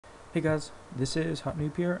Hey guys, this is Hot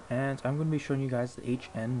Noob here, and I'm going to be showing you guys the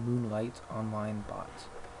MoonLight Online Bot.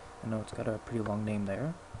 I know it's got a pretty long name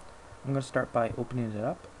there. I'm going to start by opening it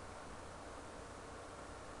up.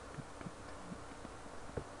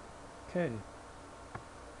 Okay.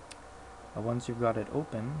 Once you've got it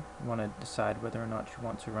open, you want to decide whether or not you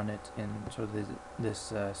want to run it in sort of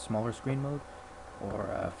this smaller screen mode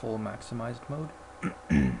or full maximized mode.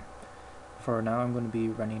 For now, I'm going to be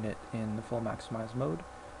running it in the full maximized mode.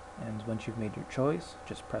 And once you've made your choice,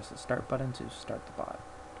 just press the start button to start the bot.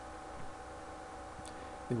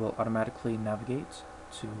 It will automatically navigate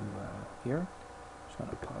to here. Just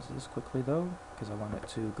want to pause this quickly though, because I want it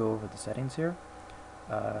to go over the settings here.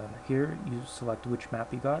 Here you select which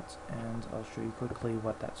map you got, and I'll show you quickly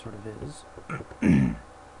what that sort of is.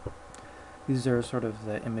 These are sort of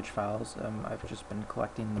the image files. I've just been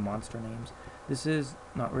collecting the monster names. This is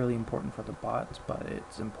not really important for the bot, but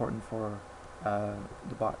it's important for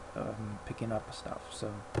the bot picking up stuff.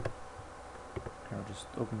 So here, I'll just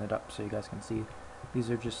open it up so you guys can see.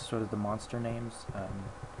 These are just sort of the monster names,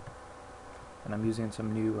 and I'm using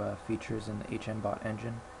some new features in the HNBE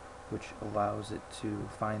engine, which allows it to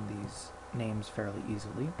find these names fairly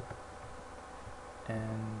easily.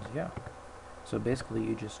 And yeah, so basically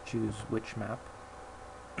you just choose which map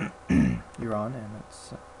you're on, and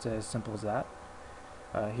it's as simple as that.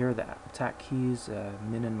 Here are the attack keys,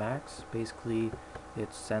 min and max. Basically,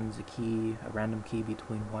 it sends a random key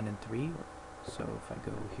between 1 and 3. So if I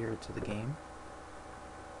go here to the game,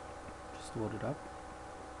 just load it up.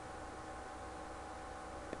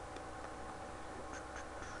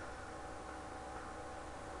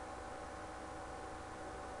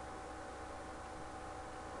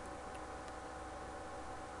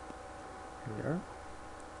 Here we are.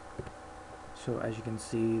 So as you can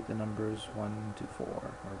see, the numbers 1 to 4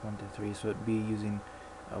 or 1 to 3, so it'd be using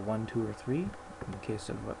 1, 2, or 3 in the case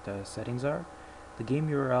of what the settings are. The game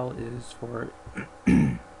URL is for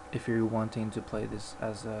if you're wanting to play this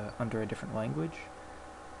as under a different language,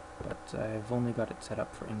 but I've only got it set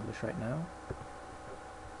up for English right now.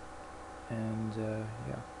 And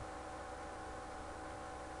yeah,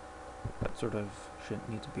 that sort of shouldn't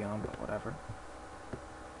need to be on, but whatever.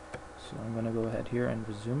 So I'm going to go ahead here and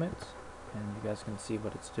resume it, and you guys can see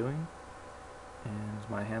what it's doing. And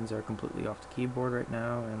my hands are completely off the keyboard right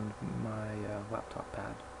now, and my laptop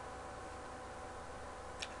pad.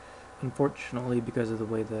 Unfortunately, because of the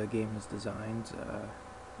way the game is designed,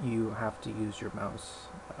 you have to use your mouse.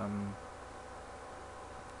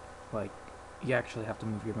 Like, you actually have to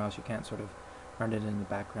move your mouse. You can't sort of run it in the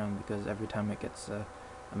background, because every time it gets a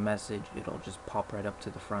message, it'll just pop right up to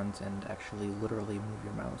the front and actually literally move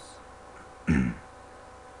your mouse.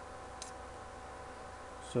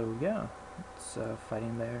 So yeah, it's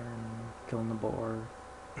fighting there and killing the boar.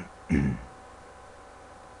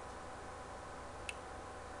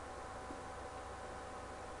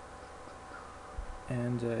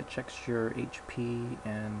 And it checks your HP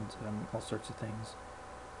and all sorts of things.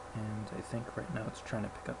 And I think right now it's trying to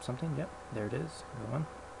pick up something. Yep, there it is. Go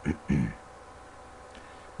on.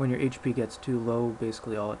 When your HP gets too low,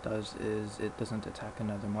 basically all it does is it doesn't attack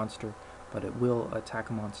another monster, but it will attack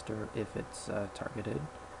a monster if it's targeted.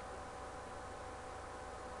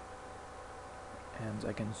 And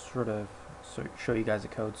I can sort of show you guys a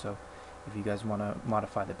code, so if you guys want to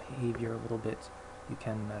modify the behavior a little bit, you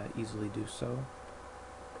can easily do so.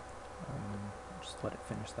 Just let it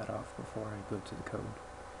finish that off before I go to the code.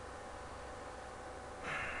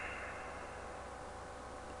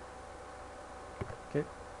 Okay,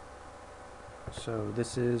 so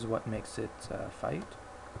this is what makes it fight.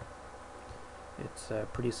 It's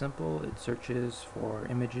pretty simple. It searches for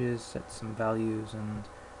images, sets some values and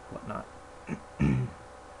whatnot.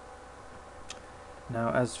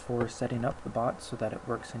 Now, as for setting up the bot so that it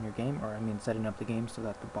works in your game, or I mean setting up the game so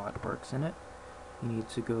that the bot works in it, you need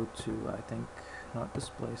to go to, I think, not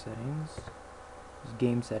display settings,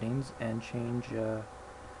 game settings, and change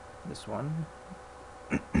this one.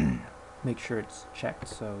 Make sure it's checked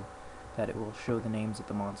so that it will show the names of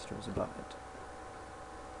the monsters above it.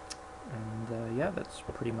 And yeah, that's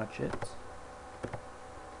pretty much it.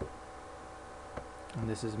 And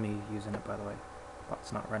this is me using it, by the way.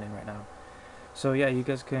 Bot's not running right now. So yeah, you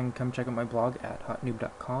guys can come check out my blog at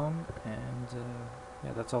hotnoob.com, and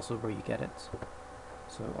yeah, that's also where you get it.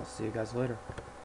 So I'll see you guys later.